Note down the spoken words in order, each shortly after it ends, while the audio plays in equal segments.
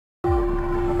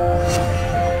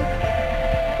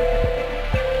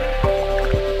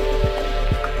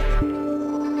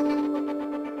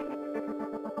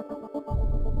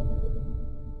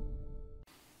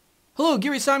Hello,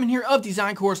 Gary Simon here of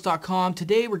DesignCourse.com.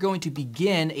 Today we're going to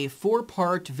begin a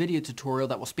 4-part video tutorial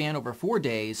that will span over 4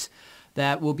 days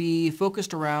that will be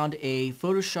focused around a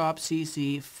Photoshop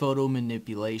CC photo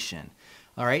manipulation.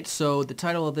 Alright, so the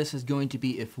title of this is going to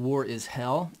be If War is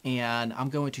Hell, and I'm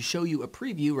going to show you a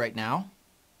preview right now.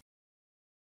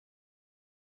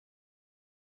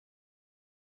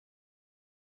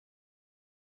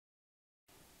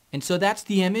 And so that's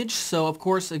the image. So of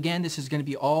course, again, this is going to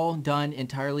be all done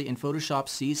entirely in Photoshop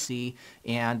CC,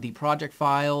 and the project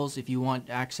files, if you want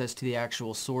access to the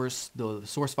actual source, the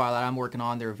source file that I'm working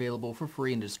on, they're available for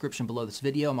free in the description below this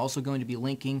video. I'm also going to be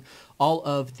linking all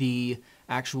of the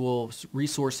actual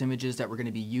resource images that we're going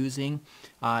to be using.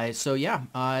 So yeah,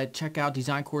 check out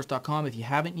DesignCourse.com if you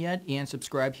haven't yet, and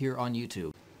subscribe here on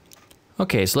YouTube.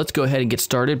 Okay, so let's go ahead and get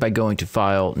started by going to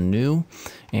File, New,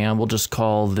 and we'll just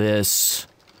call this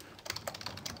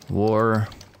War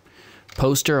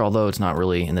poster, although it's not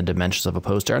really in the dimensions of a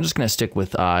poster. I'm just going to stick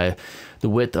with the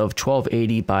width of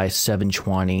 1280 by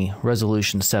 720,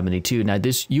 resolution 72. Now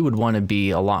this, you would want to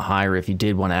be a lot higher if you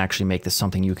did want to actually make this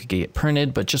something you could get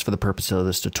printed, but just for the purpose of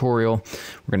this tutorial,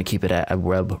 we're going to keep it at a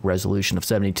web resolution of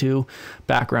 72.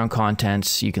 Background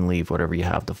contents, you can leave whatever you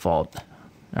have default.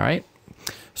 All right.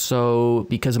 So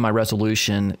because of my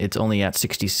resolution, it's only at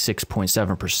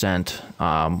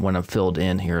 66.7% when I'm filled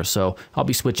in here. So I'll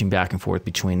be switching back and forth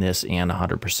between this and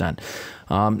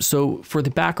 100%. So for the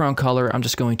background color, I'm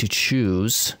just going to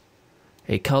choose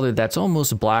a color that's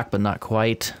almost black, but not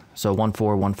quite. So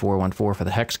 141414 for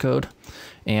the hex code.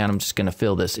 And I'm just going to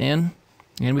fill this in,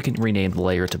 and we can rename the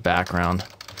layer to background.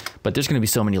 But there's going to be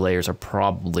so many layers, I'm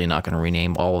probably not going to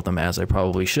rename all of them as I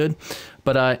probably should.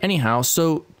 But anyhow,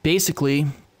 so basically,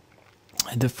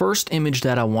 the first image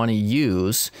that I want to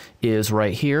use is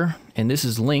right here, and this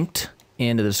is linked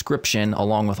in the description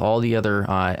along with all the other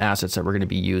assets that we're going to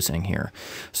be using here.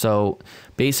 So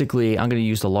basically, I'm going to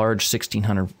use the large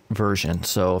 1600 version.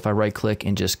 So if I right click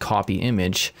and just copy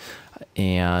image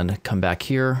and come back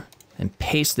here and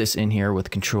paste this in here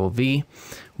with Control V,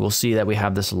 we'll see that we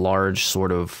have this large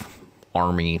sort of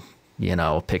army,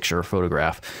 picture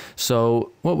photograph.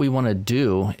 So what we want to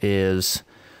do is,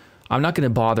 I'm not going to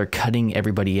bother cutting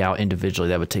everybody out individually.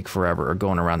 That would take forever, or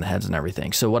going around the heads and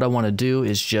everything. So what I want to do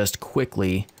is just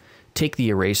quickly take the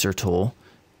eraser tool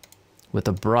with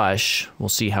a brush. We'll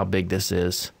see how big this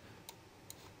is.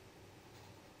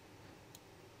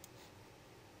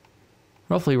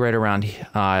 Roughly right around,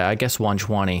 I guess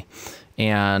 120.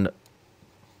 And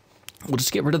we'll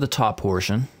just get rid of the top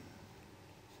portion.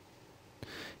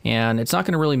 And it's not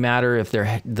going to really matter if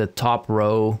the top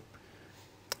row,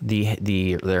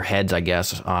 their heads, I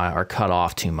guess, are cut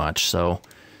off too much. So,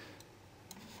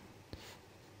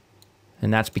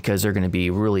 and that's because they're going to be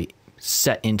really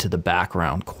set into the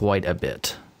background quite a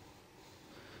bit.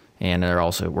 And they're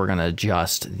also, we're going to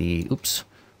adjust the,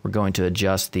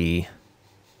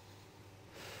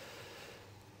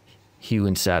 hue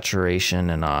and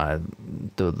saturation, and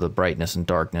the brightness and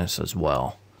darkness as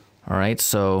well. All right,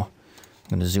 so I'm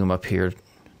going to zoom up here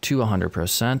to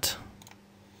 100%.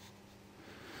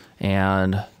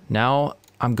 And now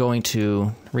I'm going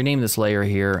to rename this layer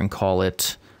here and call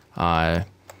it Army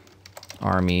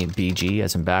BG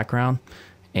as in background.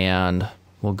 And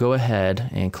we'll go ahead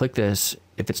and click this.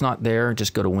 If it's not there,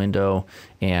 just go to Window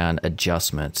and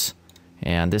Adjustments.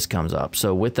 And this comes up.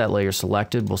 So with that layer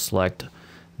selected, we'll select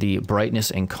the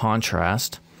brightness and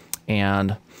contrast.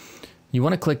 And you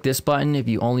want to click this button if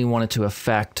you only want it to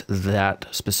affect that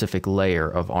specific layer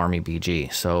of Army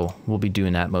BG. So we'll be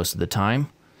doing that most of the time.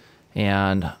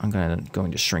 And I'm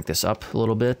going to shrink this up a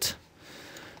little bit.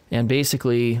 And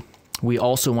basically, we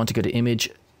also want to go to Image.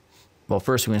 Well,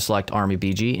 first we're going to select Army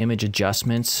BG, Image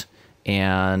Adjustments,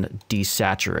 and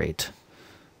Desaturate.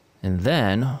 And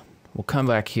then we'll come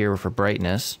back here for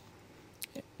brightness.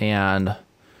 And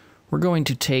we're going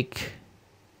to take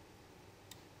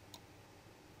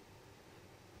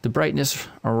the brightness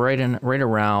right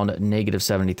around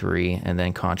 -73, and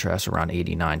then contrast around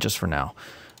 89, just for now.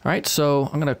 All right, so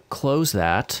I'm going to close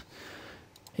that,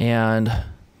 and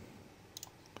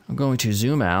I'm going to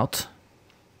zoom out.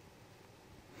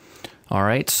 All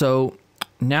right, so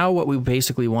now what we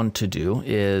basically want to do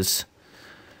is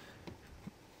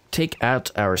take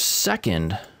out our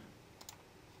second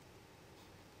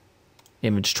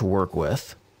image to work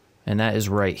with, and that is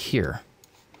right here.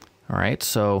 All right,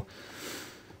 so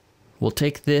we'll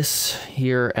take this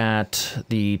here at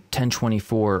the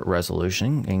 1024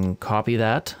 resolution and copy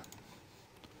that.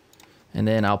 And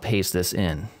then I'll paste this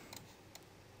in.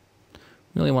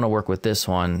 Really want to work with this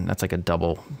one. That's like a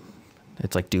double.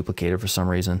 It's like duplicated for some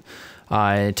reason.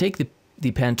 I take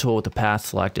the pen tool with the path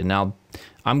selected. Now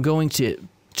I'm going to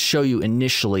show you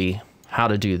initially how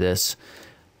to do this.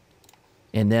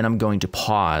 And then I'm going to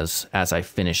pause as I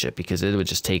finish it because it would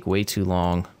just take way too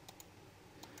long.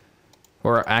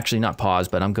 Or actually not pause,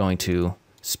 but I'm going to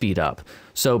speed up.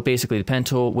 So basically the pen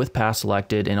tool with path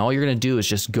selected, and all you're going to do is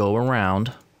just go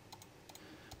around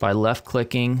by left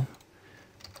clicking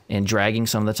and dragging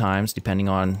some of the times depending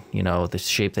on, you know, the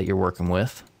shape that you're working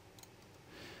with.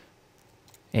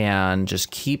 And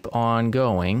just keep on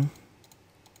going.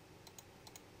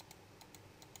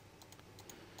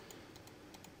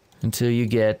 Until you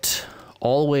get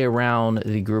all the way around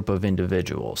the group of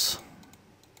individuals.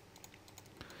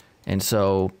 And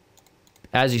so,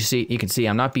 as you can see,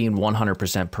 I'm not being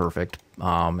 100% perfect,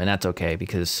 and that's okay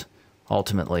because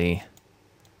ultimately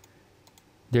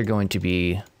they're going to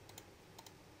be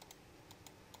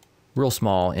real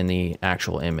small in the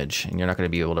actual image, and you're not going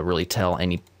to be able to really tell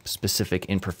any specific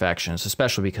imperfections,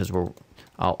 especially because we're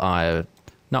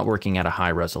not working at a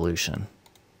high resolution.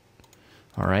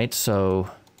 All right, so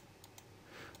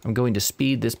I'm going to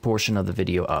speed this portion of the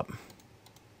video up.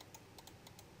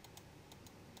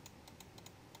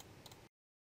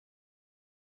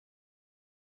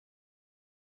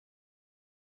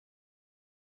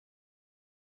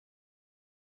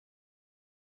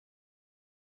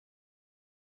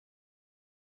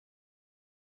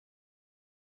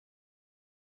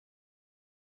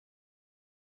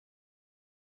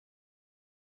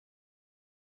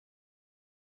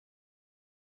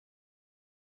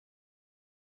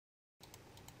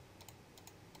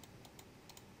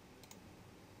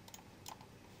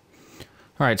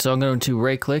 All right, so I'm going to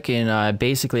right click and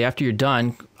basically after you're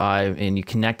done and you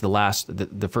connect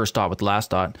the first dot with the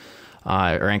last dot,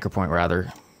 or anchor point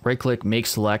rather, right click, make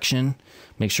selection,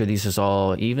 make sure these is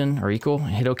all even or equal,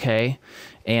 hit OK.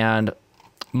 And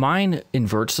mine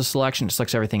inverts the selection, it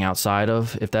selects everything outside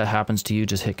of. If that happens to you,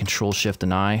 just hit Control Shift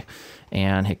and I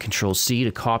and hit Control C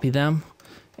to copy them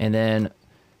and then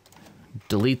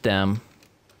delete them.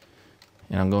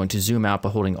 And I'm going to zoom out by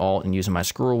holding Alt and using my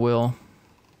scroll wheel.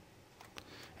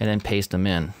 And then paste them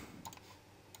in.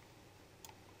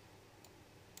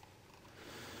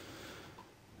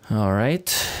 All right,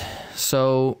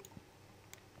 so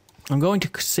I'm going to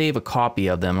save a copy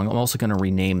of them. I'm also going to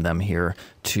rename them here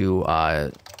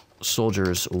to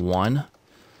Soldiers 1.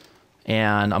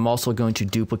 And I'm also going to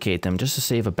duplicate them just to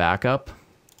save a backup,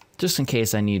 just in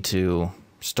case I need to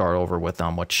start over with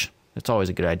them, which it's always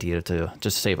a good idea to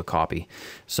just save a copy.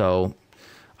 So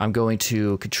I'm going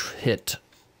to hit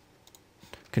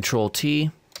Control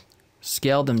T,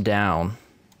 scale them down.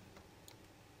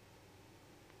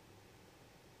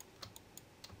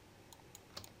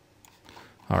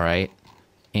 All right,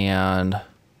 and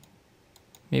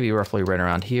maybe roughly right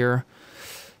around here.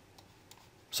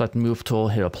 Select the Move tool,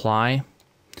 hit Apply,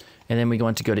 and then we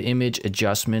want to go to Image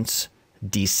Adjustments,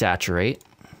 Desaturate.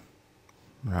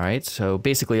 All right, so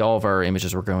basically all of our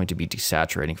images are going to be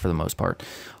desaturating for the most part.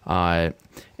 And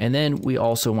then we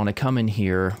also want to come in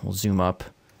here, we'll zoom up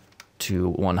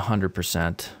to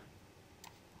 100%.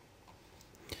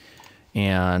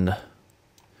 And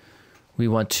we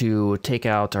want to take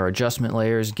out our adjustment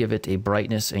layers, give it a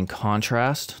brightness and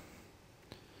contrast.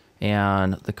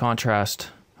 And the contrast,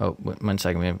 oh, 1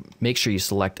 second, make sure you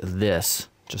select this,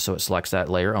 just so it selects that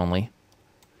layer only.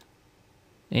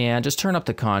 And just turn up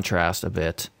the contrast a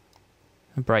bit.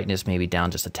 And brightness maybe down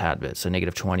just a tad bit, so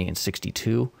 -20 and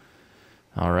 62.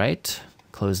 All right,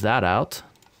 close that out.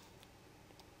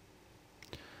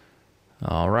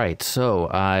 All right, so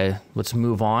let's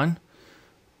move on.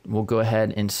 We'll go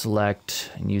ahead and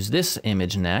select and use this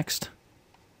image next.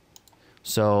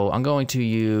 So I'm going to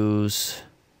use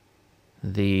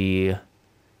the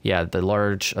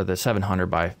large, the 700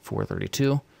 by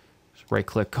 432. Just right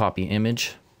click, copy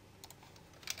image,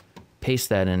 paste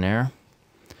that in there.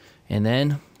 And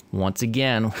then once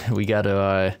again, we got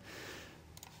to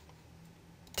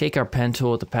take our pen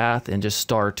tool at the path and just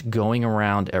start going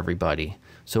around everybody.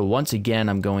 So once again,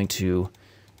 I'm going to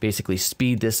basically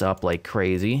speed this up like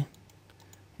crazy,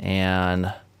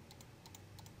 and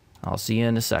I'll see you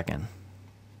in a second.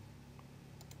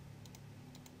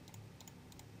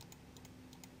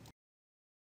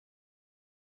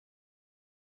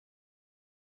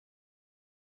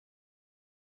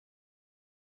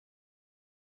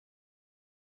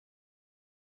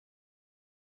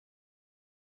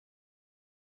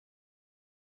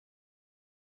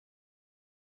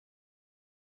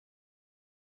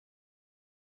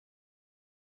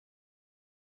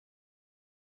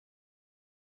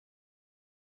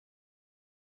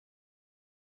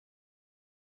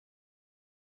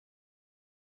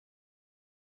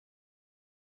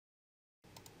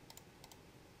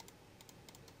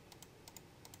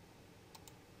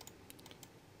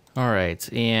 All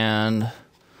right, and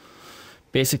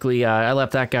basically I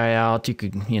left that guy out. You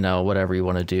could, whatever you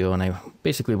want to do, and I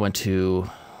basically went to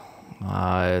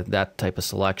that type of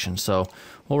selection. So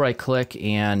we'll right click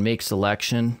and make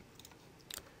selection.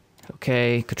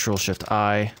 Okay, Control Shift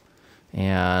I,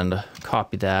 and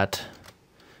copy that,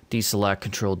 deselect,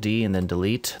 Control D, and then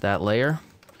delete that layer.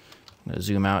 I'm gonna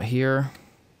zoom out here,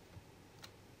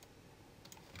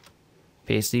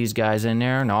 paste these guys in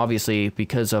there. Now obviously,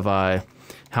 because of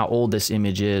how old this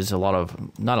image is,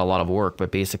 not a lot of work,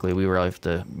 but basically we will have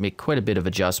to make quite a bit of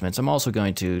adjustments. I'm also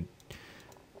going to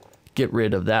get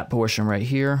rid of that portion right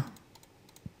here.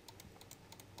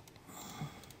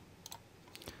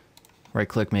 Right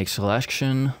click, make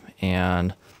selection,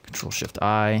 and Control Shift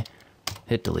I,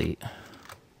 hit delete.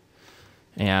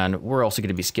 And we're also going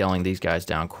to be scaling these guys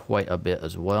down quite a bit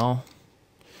as well.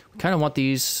 We kind of want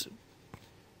these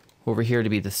over here to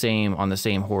be on the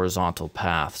same horizontal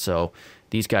path. So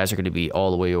these guys are going to be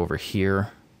all the way over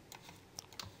here.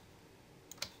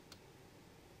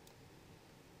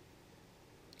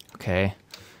 Okay.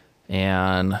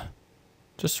 And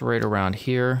just right around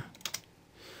here.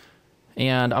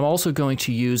 And I'm also going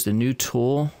to use the new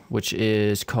tool, which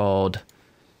is called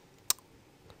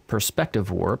Perspective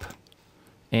Warp.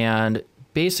 And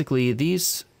basically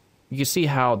these, you can see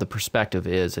how the perspective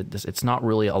is. It's not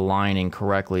really aligning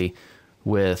correctly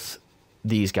with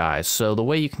these guys. So the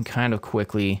way you can kind of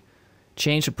quickly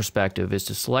change the perspective is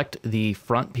to select the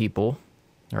front people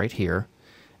right here,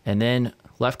 and then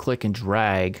left click and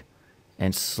drag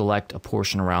and select a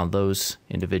portion around those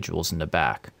individuals in the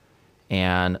back.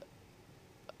 And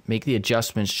make the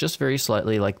adjustments just very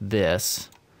slightly like this,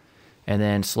 and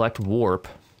then select warp,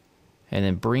 and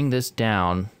then bring this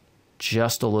down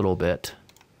just a little bit,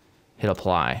 hit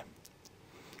apply.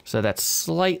 So that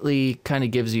slightly kind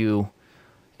of gives you,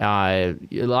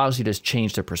 it allows you to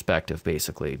change the perspective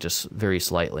basically, just very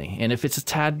slightly. And if it's a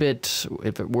tad bit,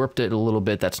 if it warped it a little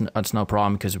bit, that's no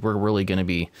problem, because we're really going to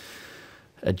be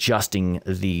adjusting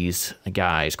these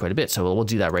guys quite a bit. So we'll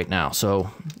do that right now.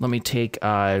 So let me take,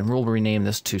 we'll rename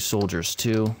this to Soldiers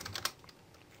 2.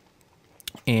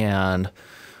 And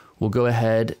we'll go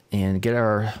ahead and get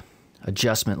our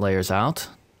adjustment layers out.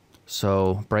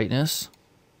 So brightness,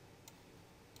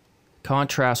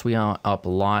 contrast, we want up a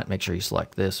lot. Make sure you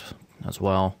select this as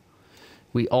well.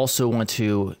 We also want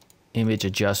to image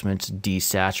adjustments,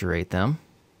 desaturate them.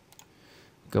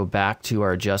 Go back to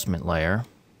our adjustment layer.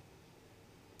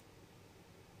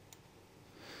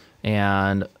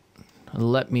 And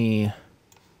let me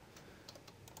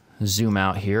zoom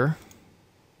out here.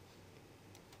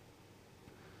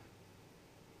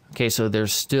 Okay, so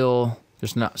there's still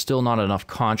not enough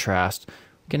contrast.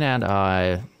 We can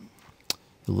add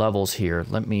levels here.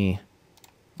 Let me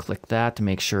click that to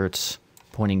make sure it's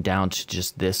pointing down to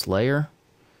just this layer.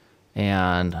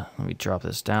 And let me drop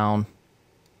this down.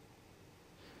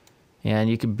 And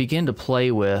you can begin to play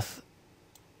with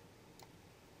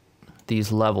these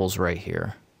levels right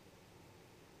here.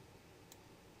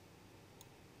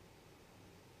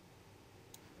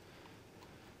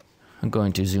 I'm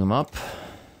going to zoom up.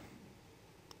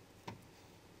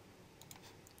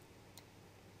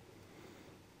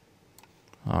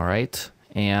 All right,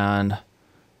 and I'm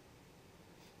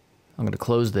going to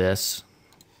close this.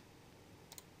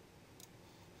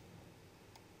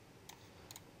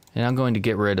 And I'm going to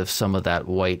get rid of some of that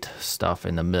white stuff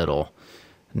in the middle.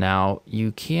 Now,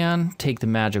 you can take the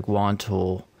magic wand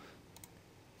tool,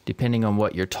 depending on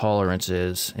what your tolerance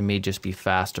is. It may just be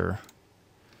faster.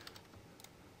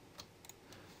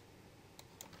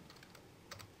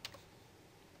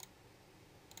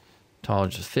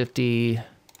 Tolerance is 50.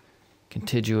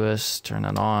 Contiguous, turn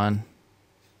that on.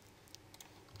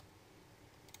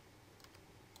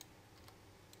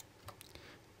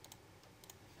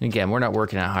 And again, we're not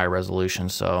working at high resolution,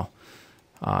 so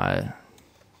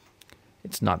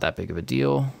it's not that big of a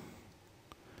deal.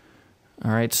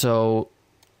 All right, so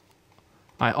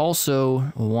I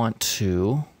also want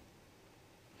to,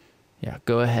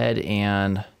 go ahead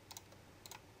and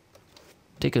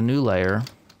take a new layer,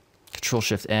 Control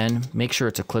Shift N, make sure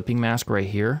it's a clipping mask right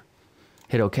here.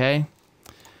 Hit OK.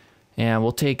 And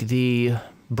we'll take the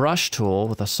brush tool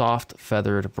with a soft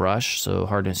feathered brush, so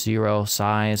hardness 0,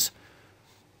 size.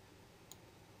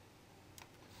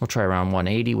 We'll try around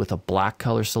 180 with a black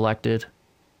color selected.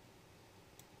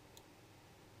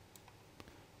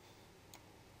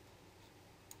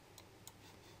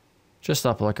 Just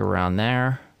up like around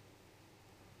there.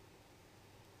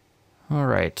 All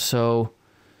right, so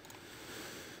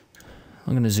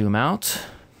I'm going to zoom out.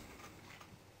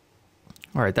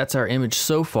 All right, that's our image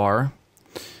so far.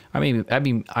 I mean,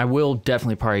 I will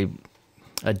definitely probably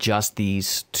adjust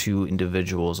these two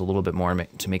individuals a little bit more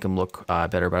to make them look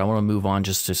better, but I want to move on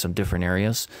just to some different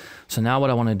areas. So now what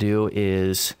I want to do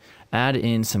is add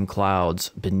in some clouds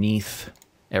beneath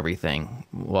everything,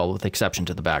 well, with exception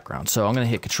to the background. So I'm going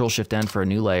to hit Control-Shift-N for a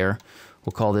new layer.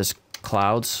 We'll call this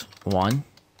Clouds 1.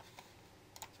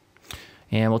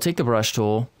 And we'll take the brush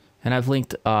tool, and I've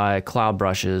linked cloud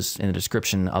brushes in the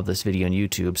description of this video on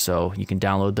YouTube, so you can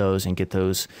download those and get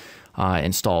those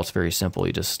installed. It's very simple.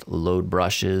 You just load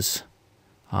brushes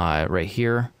right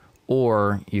here,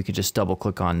 or you could just double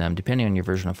click on them depending on your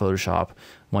version of Photoshop.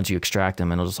 Once you extract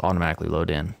them, and it'll just automatically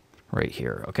load in right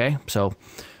here. Okay, so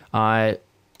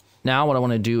now what I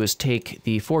want to do is take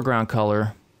the foreground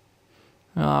color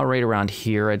right around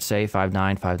here, I'd say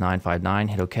 5.9, 5.9, 5.9,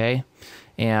 hit OK.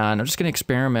 And I'm just going to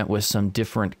experiment with some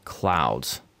different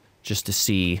clouds just to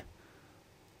see,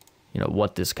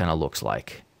 what this kind of looks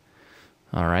like.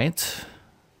 All right.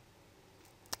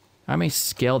 I may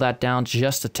scale that down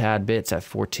just a tad bit. It's at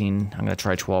 14. I'm going to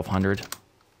try 1200.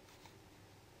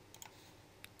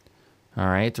 All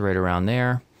right, right around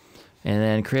there. And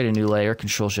then create a new layer,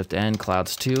 Control-Shift-N,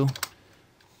 Clouds 2.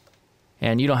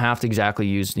 And you don't have to exactly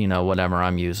use, whatever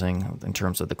I'm using in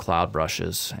terms of the cloud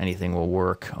brushes. Anything will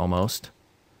work almost.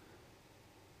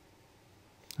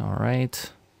 All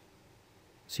right.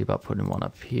 See about putting one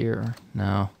up here.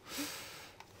 No.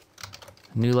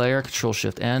 New layer,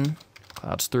 Control-Shift-N,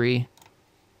 Clouds 3.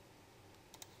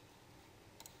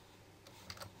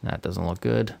 That doesn't look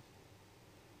good.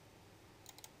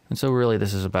 And so really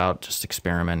this is about just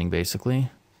experimenting basically.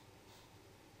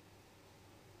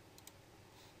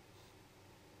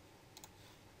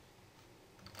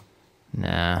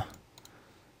 Nah.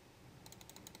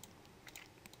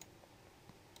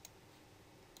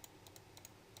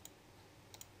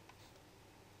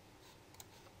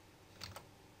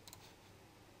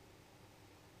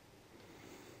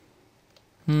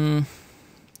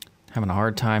 Having a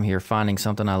hard time here finding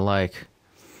something I like.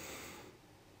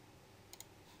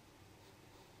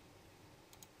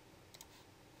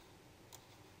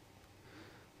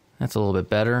 That's a little bit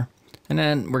better. And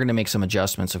then we're going to make some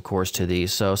adjustments, of course, to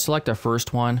these. So select our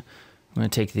first one. I'm going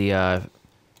to take the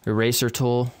eraser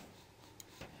tool.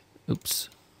 Oops.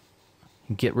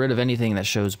 Get rid of anything that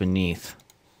shows beneath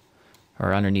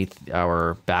or underneath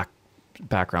our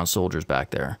background soldiers back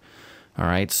there. All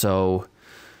right, so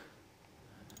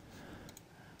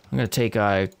I'm going to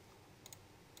take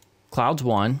Clouds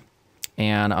 1,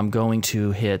 and I'm going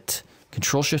to hit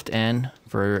Control-Shift-N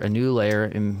for a new layer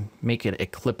and make it a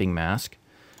clipping mask.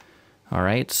 All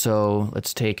right, so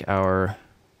let's take a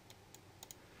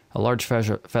large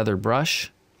feathered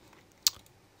brush,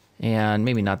 and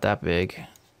maybe not that big.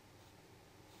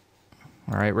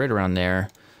 All right, right around there.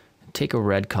 Take a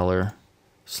red color,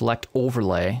 select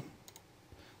Overlay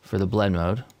for the blend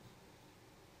mode.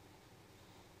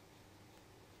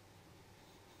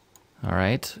 All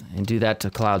right, and do that to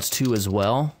Clouds 2 as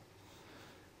well.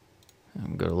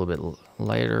 And go a little bit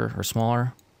lighter or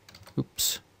smaller.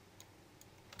 Oops.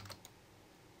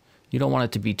 You don't want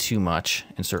it to be too much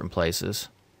in certain places.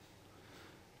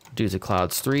 Do to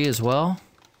Clouds 3 as well.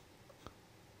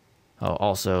 I'll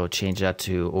also change that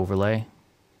to Overlay.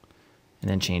 And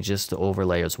then change this to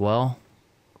Overlay as well.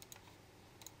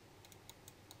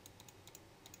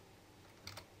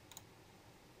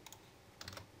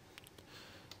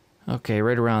 Okay,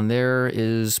 right around there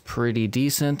is pretty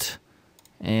decent.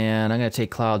 And I'm going to take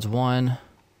Clouds 1,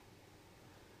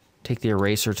 take the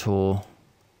eraser tool,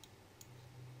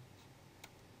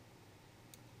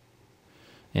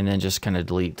 and then just kind of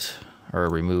delete or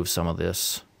remove some of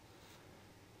this,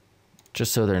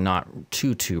 just so they're not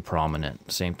too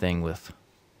prominent. Same thing with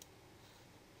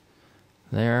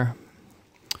there.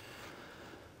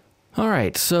 All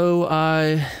right,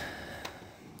 so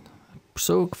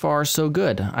so far so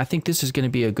good. I think this is going to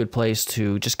be a good place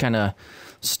to just kind of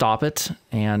stop it,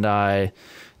 and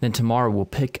then tomorrow we'll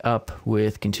pick up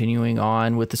with continuing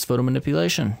on with this photo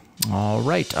manipulation. All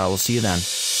right, I will see you then.